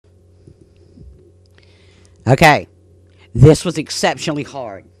Okay. This was exceptionally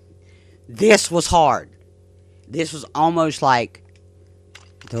hard. This was hard. This was almost like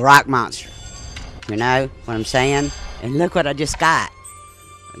the rock monster. You know what I'm saying? And look what I just got.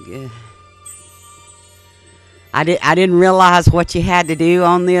 I didn't realize what you had to do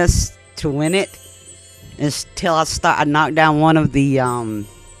on this to win it until I knocked down one of the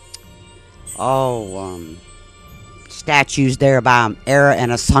statues there by Era,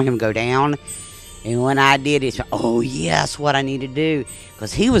 and I saw him go down. And when I did it, oh yes, what I need to do,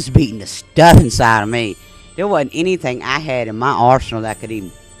 because he was beating the stuff inside of me. There wasn't anything I had in my arsenal that could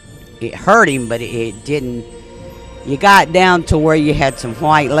even. It hurt him, but it didn't. You got down to where you had some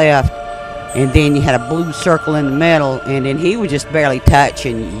white left, and then you had a blue circle in the middle, and then he was just barely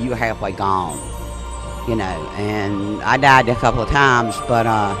touching. You were halfway gone, you know. And I died a couple of times, but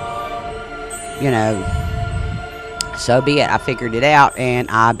you know, so be it. I figured it out, and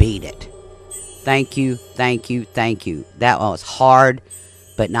I beat it. Thank you, thank you, thank you. That was hard,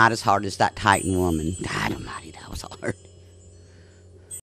 but not as hard as that Titan woman. God almighty, that was hard.